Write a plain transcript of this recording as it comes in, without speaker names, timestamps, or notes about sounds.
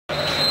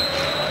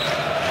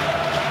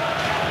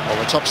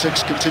top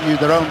six continue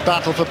their own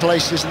battle for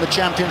places in the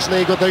Champions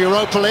League or the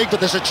Europa League,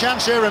 but there's a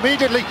chance here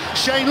immediately.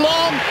 Shane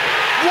Long,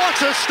 what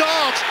a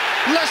start!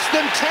 Less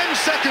than 10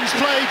 seconds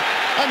played,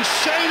 and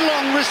Shane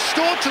Long,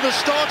 restored to the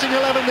starting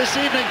 11 this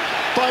evening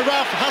by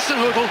Ralph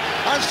Hasenhüttl,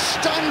 has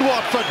stunned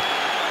Watford.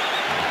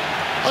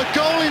 A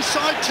goal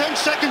inside 10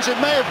 seconds, it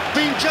may have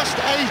been just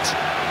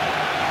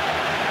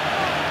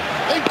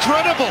 8.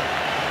 Incredible!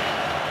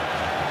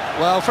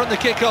 Well, from the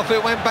kick-off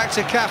it went back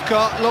to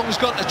Cathcart. Long's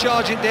got to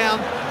charge it down.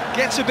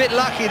 Gets a bit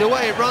lucky the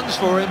way it runs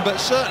for him, but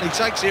certainly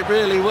takes it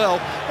really well.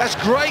 That's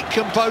great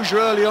composure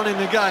early on in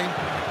the game,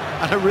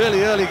 and a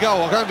really early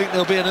goal. I don't think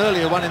there'll be an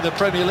earlier one in the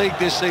Premier League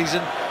this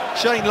season.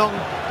 Shane Long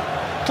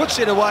puts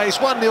it away. It's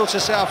 1-0 to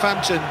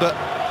Southampton,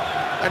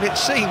 and it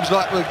seems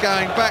like we're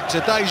going back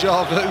to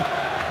deja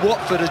vu.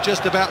 Watford are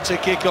just about to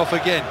kick off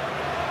again.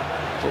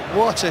 But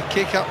what a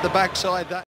kick up the backside that